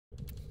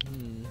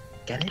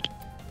Get it?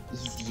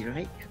 Easy,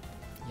 right?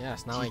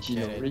 Yes, now I GG,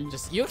 get it. no.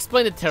 Just you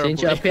explained it terribly.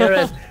 Change your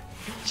appearance.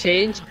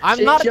 Change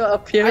your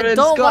appearance. I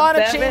don't want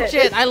to goddammit. change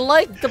it. I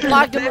like the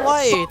black and That's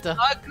white. so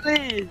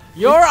ugly.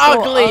 You're It's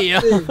so ugly.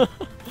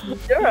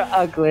 You're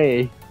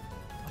ugly.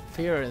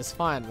 Appearance,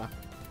 fine. But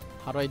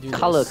how do I do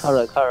Color. this?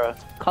 Color.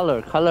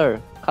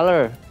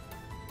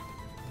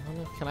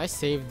 Can I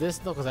save this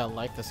though? Because I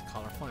like this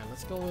color. Fine,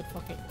 let's go with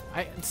fucking.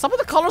 Some of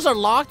the colors are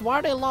locked. Why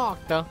are they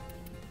locked? Do I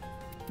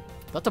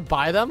have to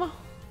buy them?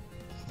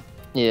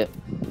 Yeah.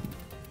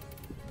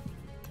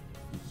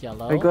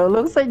 Yellow. My god,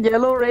 looks like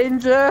Yellow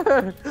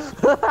Ranger.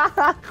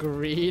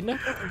 Green.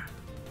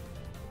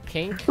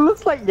 Pink.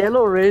 Looks like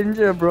Yellow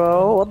Ranger,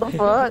 bro. What the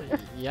fuck?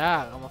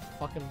 Yeah, I'm a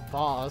fucking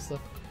boss.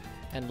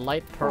 And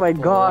light purple. Oh my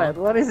god,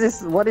 what is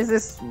this? What is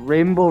this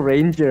Rainbow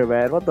Ranger,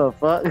 man? What the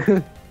fuck?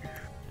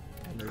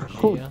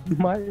 Oh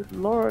my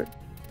lord.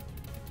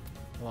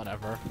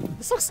 Whatever.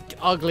 This looks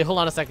ugly. Hold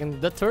on a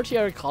second. The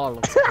tertiary color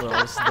looks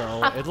gross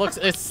though.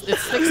 It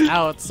sticks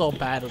out so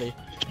badly.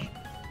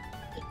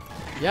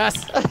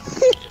 Yes.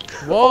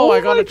 Whoa! Oh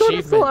I got my an god, achievement.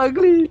 it's so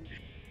ugly.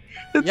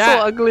 It's Yeah.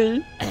 so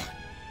ugly.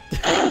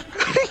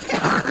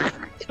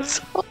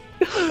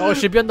 Oh, it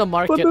should be on the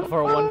market What the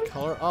for fuck? one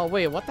color. Oh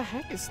wait, what the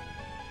heck is?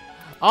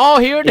 Oh,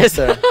 here it is.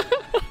 Sir.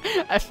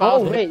 I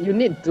found it. Wait, you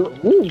need to.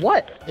 Ooh,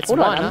 what? It's Hold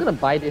one, on, huh? I'm gonna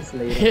buy this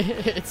later.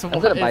 It's I'm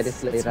one. gonna buy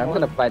this later. It's I'm one.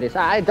 gonna buy this.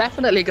 I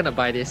definitely gonna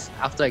buy this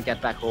after I get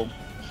back home.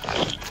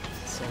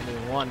 It's only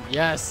one.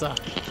 Yes.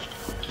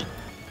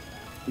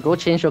 Go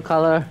change your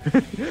color.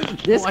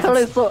 This Oh, I color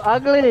can is so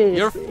ugly.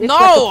 You're It's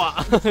no.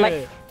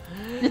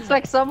 It's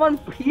like someone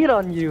peed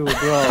on you,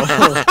 bro.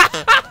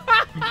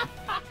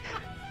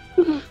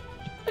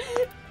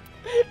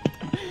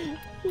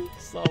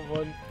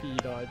 Someone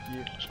peed on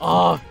you.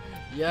 Oh,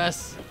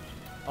 yes.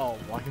 Oh,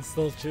 I can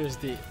still choose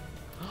the.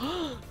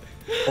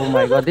 Oh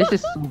my god, this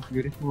is so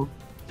beautiful.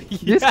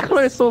 This Yes.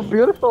 color is so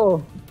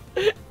beautiful.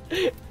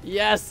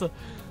 Yes.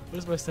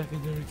 Where's my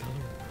secondary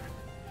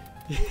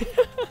color?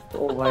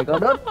 Oh my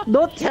god,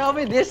 don't tell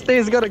me this thing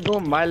is gonna go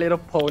My Little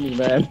Pony,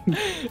 man.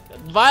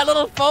 My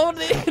Little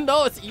Pony.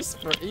 No, it's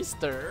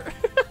Easter.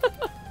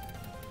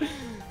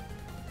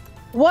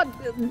 What?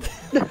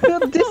 This?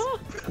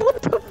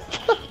 What the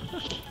fuck?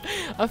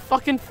 I'm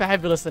fucking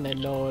fabulous and I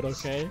know it.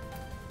 Okay.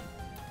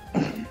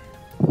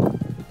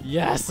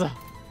 Yes.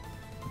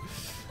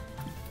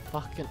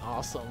 Fucking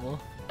awesome.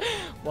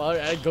 Well,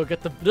 I go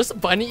get the. There's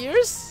bunny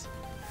ears.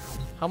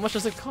 How much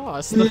does it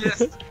cost?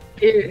 This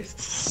is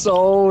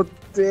so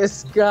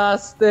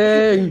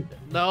disgusting.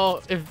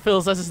 No, it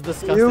feels this is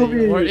disgusting.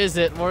 Yubi. Where is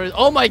it? Where is?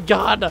 Oh my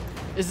god!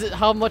 Is it?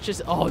 How much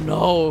is? Oh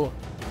no!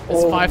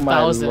 It's Oh my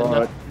 5,000.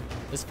 lord.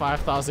 It's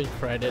 5,000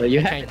 credit. You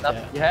I have can't enough.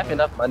 get. You have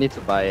enough money to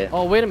buy it.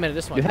 Oh wait a minute,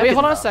 this one. You have Wait, it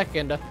hold on a now.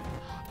 second.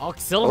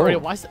 Auxiliary. Oh.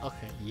 Why is it?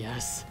 Okay,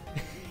 yes.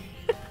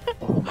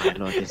 Oh my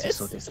lord, this is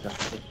so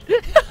disgusting.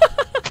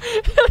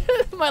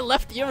 My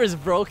left ear is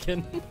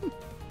broken.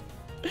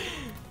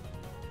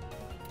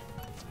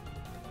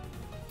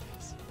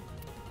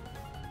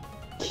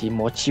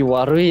 Kimochi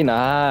warui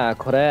na,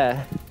 kore.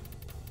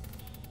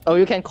 Oh,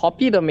 you can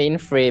copy the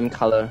mainframe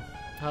color.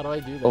 How do I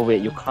do that? Oh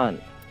wait, you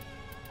can't.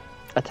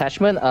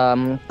 Attachment,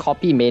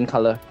 copy main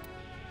color.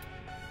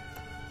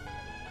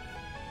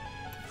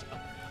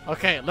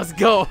 Okay, let's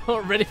go.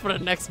 Ready for the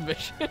next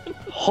mission.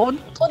 本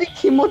当に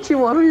気持ち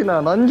悪い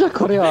な。なんじゃ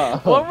こりゃ。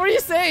 What were you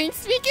saying?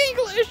 Speak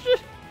English.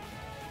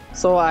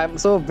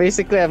 So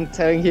basically I'm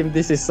telling him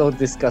this is so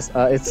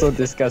it's so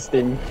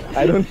disgusting.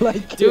 I don't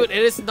like Dude, it.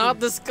 it is not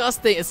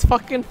disgusting. It's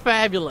fucking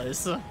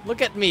fabulous.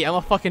 Look at me. I'm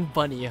a fucking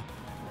bunny.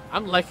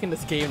 I'm liking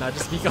this game now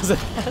just because of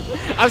that.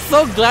 I'm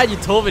so glad you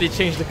told me to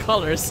change the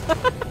colors.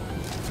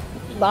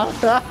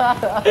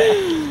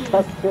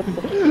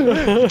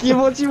 気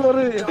持ち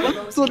悪い。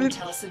 Dollars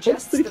intel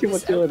suggests that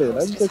this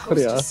outpost is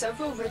host to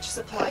several rich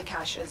supply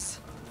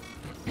caches.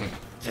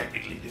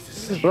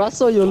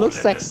 Russell, you look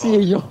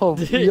sexy. Your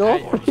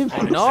frame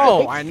I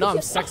know,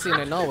 I'm sexy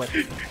and I know it.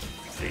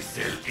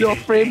 Your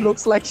frame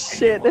looks like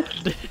shit.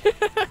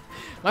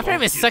 My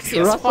frame is sexy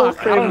as Russell's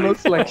fuck. frame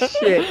looks like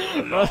shit.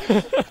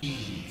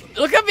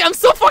 Look at me, I'm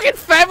so fucking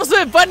fabulous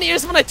with bunny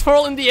ears when I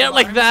twirl in the air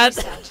like that.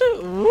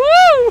 Woo!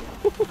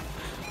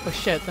 Oh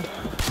shit.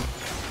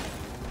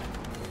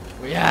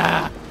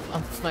 Yeah!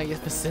 I'm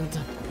 90%.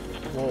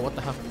 Whoa, what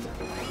the hell?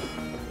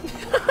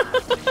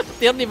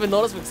 They don't even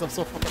notice because I'm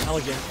so fucking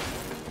elegant.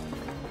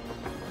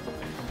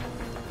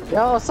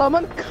 Yo,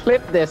 someone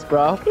clip this,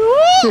 bro.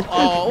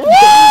 Oh,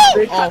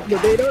 They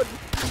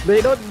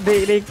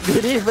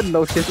didn't even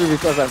notice me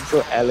because I'm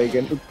so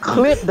elegant.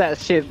 Clip that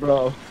shit,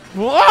 bro.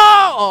 whoa!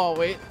 Oh,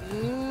 wait.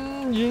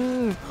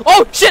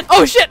 Oh shit!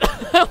 Oh shit!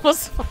 That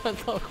was fun.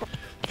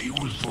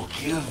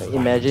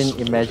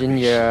 Imagine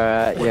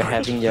you're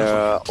having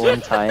your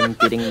own time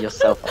beating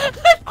yourself up.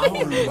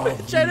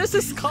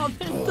 Genesis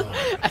comment.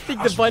 I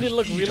think the bunny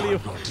looked really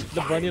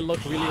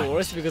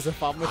worse because of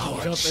how much he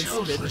jumped and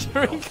spin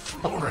during.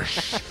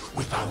 Flourish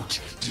without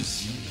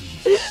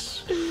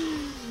disease.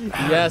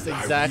 Yes,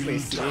 exactly.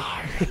 See?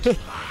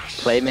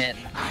 Claim it.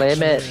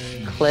 Claim it.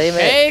 Claim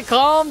it. Hey,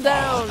 calm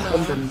down.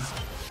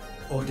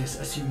 Orders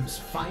assumes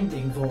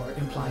finding Vor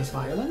implies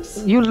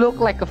violence. You look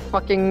like a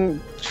fucking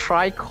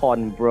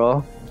tricon,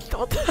 bro.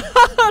 What?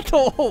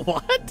 Hello,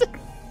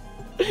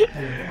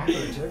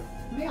 operator.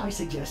 May I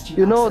suggest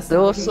You know access the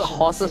those location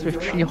horses and with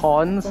save your 3 life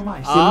horns? for my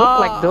You sake. look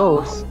like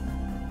those.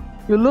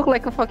 You look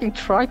like a fucking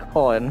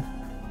tricon.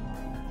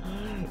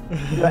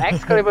 The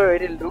Excalibur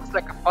already looks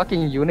like a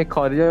fucking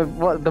unicorn.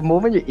 The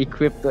moment you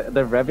equip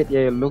the rabbit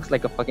ear, it looks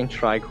like a fucking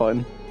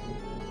tricon.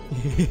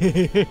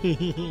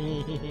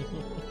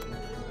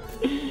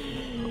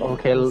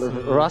 Okay,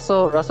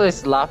 Russell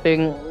is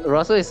laughing.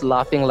 Russell is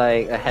laughing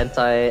like a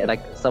hentai,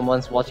 like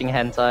someone's watching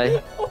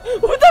hentai.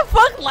 Who the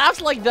fuck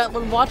laughs like that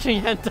when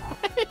watching hentai?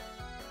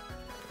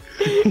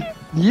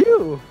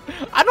 You!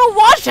 I don't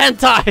watch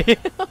hentai!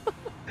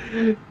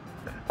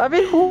 I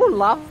mean, who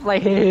laughs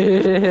like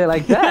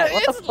like that?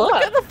 What the fuck?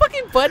 Look at the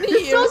fucking bunny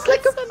It ears. sounds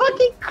like a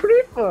fucking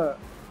creeper.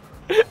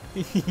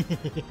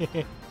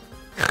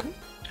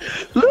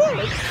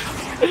 Look!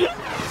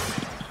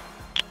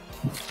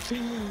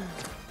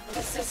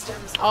 The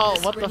systems Oh, on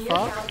this what the Rainier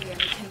fuck? galleon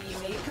can be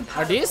made Are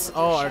compatible these? with Oh,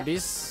 your are ship.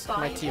 these my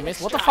Find and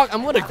teammates? What the extract fuck?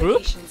 I'm the with a group?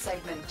 navigation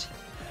segment.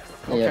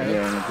 Yeah, Okay.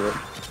 you're in a group.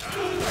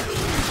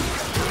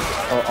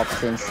 Oh,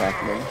 obtain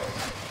cycling.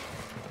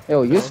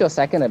 Yo, use your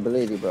second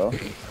ability, bro.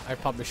 I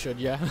probably should,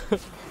 yeah.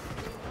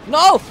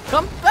 No!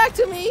 Come back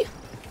to me!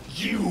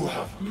 You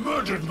have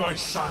murdered my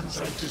sons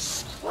and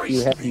disgraced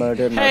You have me.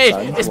 murdered my Hey,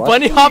 son. is What?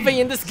 bunny hopping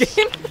in this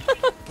game?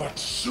 But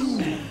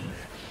soon,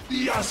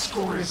 the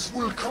Ascaris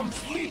will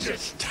complete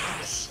its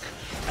task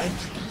and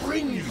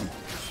bring you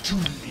to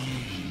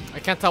me. I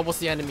can't tell what's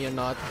the enemy or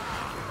not.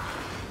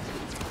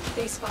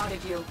 They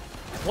spotted you.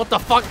 What the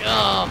fuck?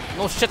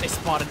 No shit, they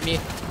spotted me.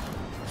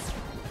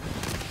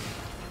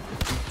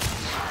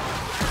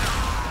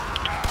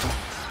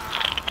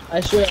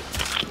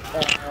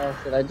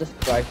 Should I just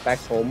drive back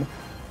home?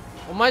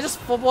 Am I just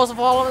supposed to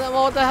follow them?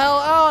 What the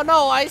hell? Oh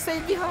no, I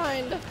stayed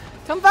behind.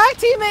 Come back,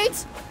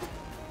 teammates!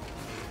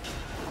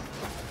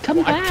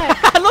 Come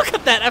back! Look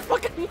at that! I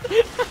fucking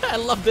I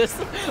love this.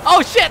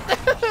 Oh shit!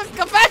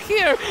 Come back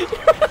here!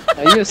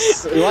 Why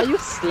are you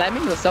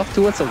slamming yourself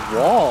towards a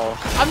wall?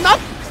 I'm not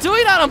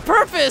doing that on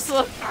purpose.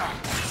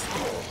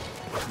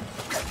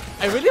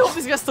 I really hope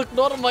these guys took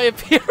note of my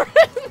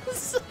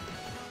appearance.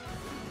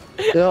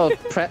 Yo,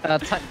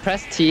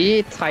 press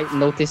T, type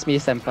notice me,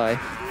 senpai.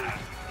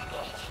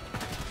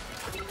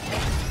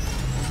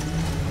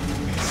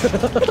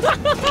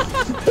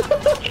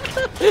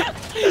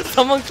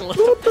 Someone close.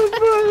 What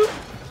the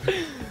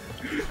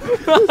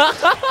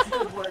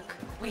Good work.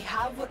 We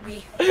have what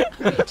we...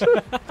 Wait.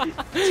 Tenno,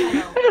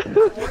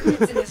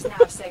 coordinates in this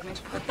nav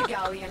segment put the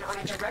galleon on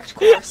a direct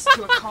course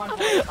to a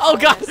convoy of Oh,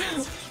 God.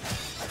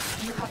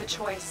 colonists. You have a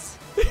choice.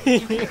 You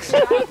can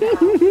extract now,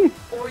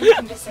 or you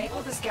can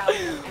disable this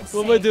galleon and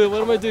What am I save doing? the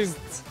What am I doing?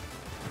 colonists.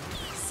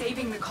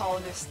 Saving the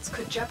colonists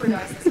could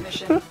jeopardize this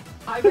mission.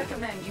 I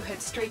recommend you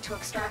head straight to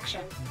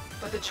extraction,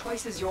 but the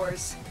choice is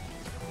yours.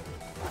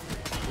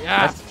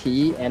 Yeah. Press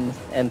T and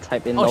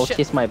type in Oh, notice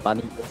shit. my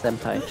bunny,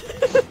 senpai.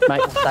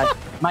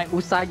 my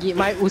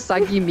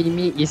usagi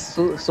mimi is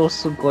so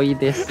sugoi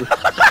desu.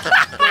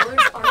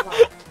 Doors are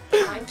locked.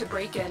 Time to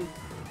break in.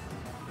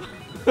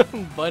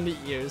 Bunny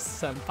ears,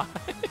 senpai.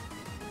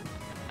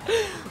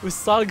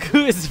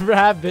 Usagu is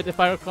rabbit, if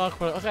I recall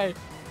correctly. Okay.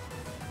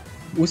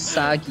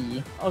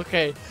 Usagi.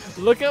 Okay,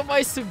 look at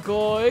my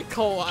sugoi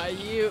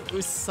kawaii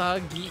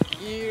usagi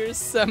ears,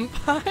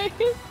 senpai.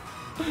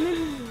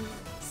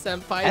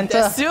 Senpai Enter.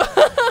 desu.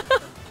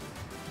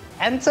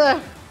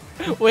 Enter!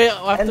 Wait,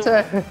 I have to...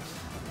 Enter!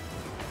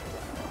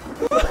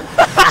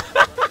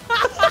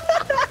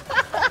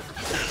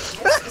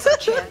 This is our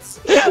chance.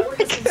 Howard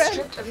has been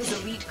stripped of his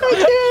elite guard.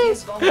 He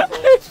is vulnerable.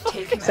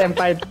 Take him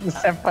out.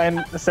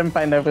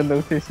 Senpai never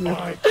noticed you.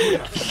 I could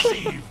have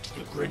saved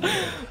the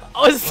grenade.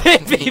 Oh, it's the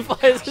same people.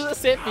 It's the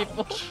same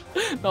people.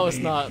 No, it's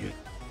not.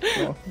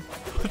 No.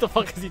 What the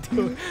fuck is he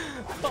doing?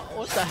 Oh,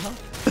 what the hell?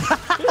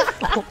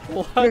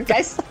 You What?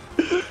 guys,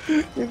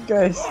 you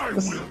guys. I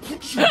will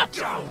put you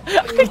down.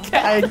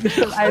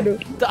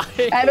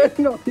 I don't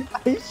know if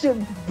I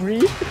should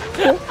breathe.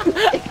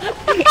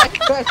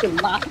 I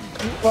should laugh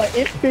for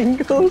 8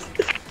 fingers.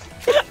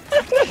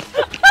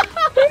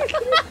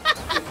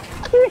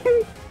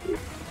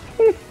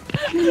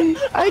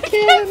 I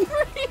can't.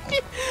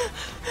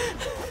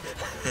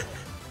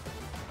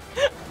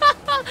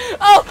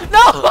 Oh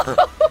no!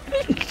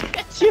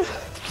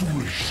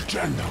 Foolish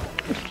Tenno.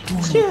 Do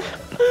you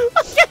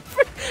I can't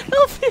breathe.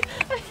 Help me!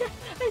 I can't.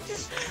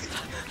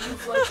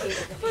 You've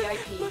located the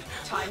VIP.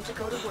 Time to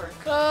go to work.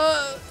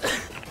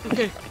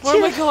 Okay, where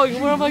am I going?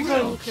 Where am I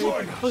going?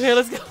 Okay,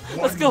 let's go.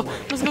 Let's go.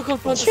 Let's go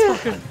confront this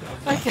fucker.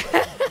 I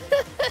can't.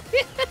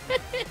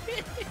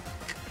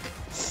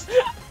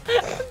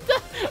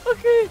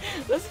 Okay,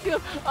 let's go.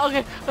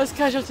 Okay, let's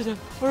catch up to them.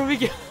 Where are we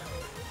going?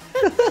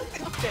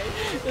 Okay,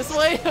 this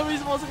way. Are we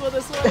supposed to go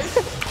this way?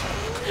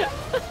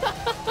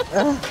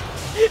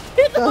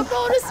 They don't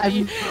notice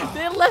me.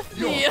 They left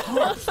me. Your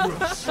corpse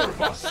will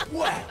serve us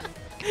well.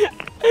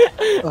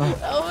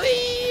 Oh,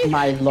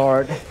 My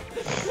lord. I'm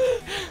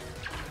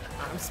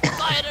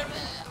Spider-Man.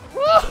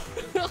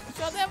 God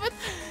damn it.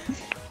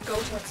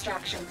 Go to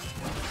extraction.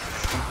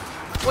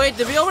 Wait,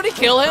 did we already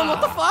kill him?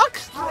 What the fuck?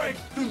 Straight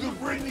to the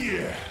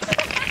Brinier.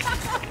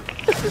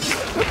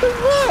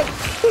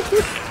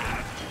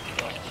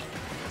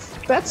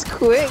 That's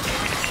quick.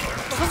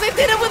 Because they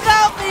did it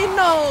without me.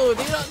 No,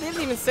 they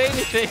didn't even say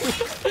anything.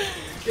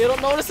 They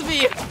don't notice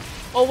me.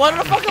 Oh, where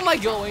the fuck am I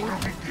going?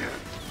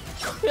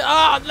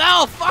 Oh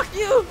no, fuck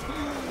you.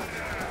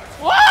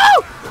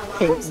 Whoa!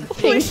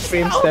 Pink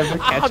streams never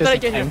How catches did I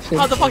get here? attention.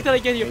 How the fuck did I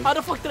get here? How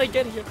the fuck did I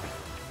get here?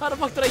 How the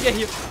fuck did I get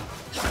here?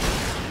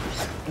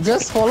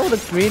 Just follow the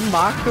green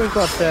marker,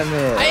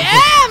 goddammit. I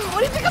am! What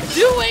do you think I'm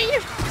doing?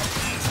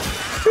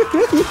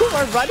 You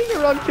are running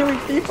around killing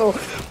people.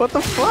 What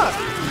the fuck?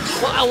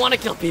 Well, I want to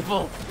kill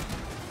people.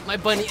 My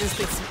bunny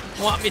instincts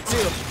want me to.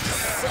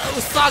 So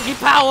soggy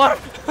power.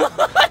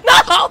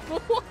 No!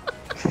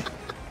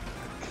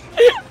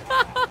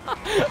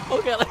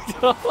 Okay, let's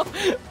go.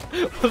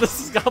 This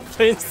is got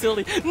plain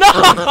silly. No!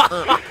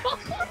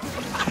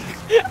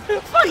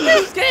 Fuck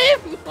this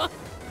game!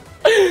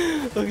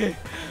 Okay,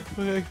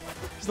 okay.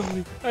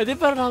 Slowly. Alright, they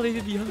better not leave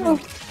me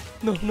behind.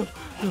 No, no, no.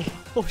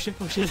 Oh shit,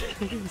 oh shit.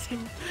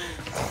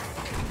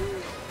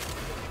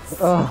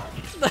 Oh,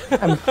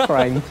 I'm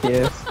crying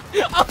tears.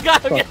 Oh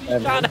god, I'm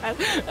getting shot at.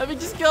 Let me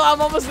just kill,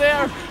 I'm almost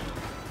there.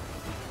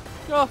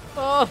 Oh,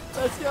 oh,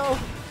 let's go.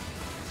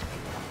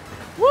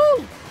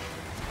 Woo!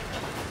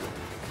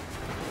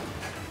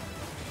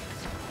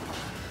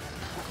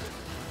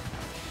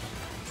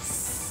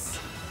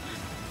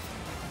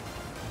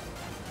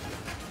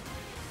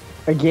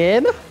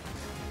 Again?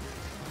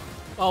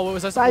 Oh, what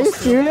was I Are supposed you to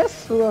do?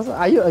 serious?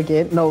 Are you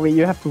again? No, wait,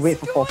 you have to wait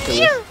for 4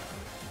 kills.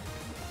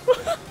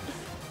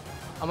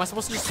 Am I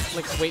supposed to just,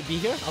 like, wait, be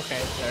here?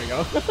 Okay, there we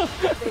go.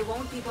 They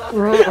won't be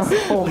bothering us.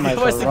 Oh my I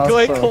was god,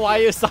 going Russell.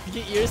 Kawaii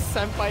Usagi ears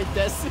senpai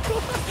desu.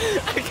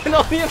 I can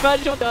only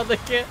imagine what the other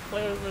kid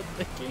players were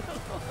thinking.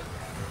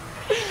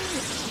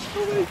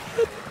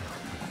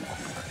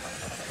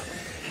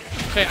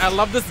 Okay, I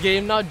love this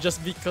game now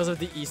just because of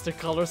the Easter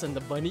colors and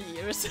the bunny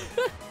ears.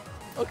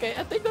 Okay,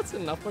 I think that's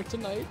enough for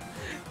tonight.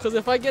 Because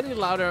if I get any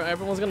louder,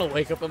 everyone's gonna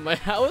wake up in my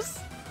house.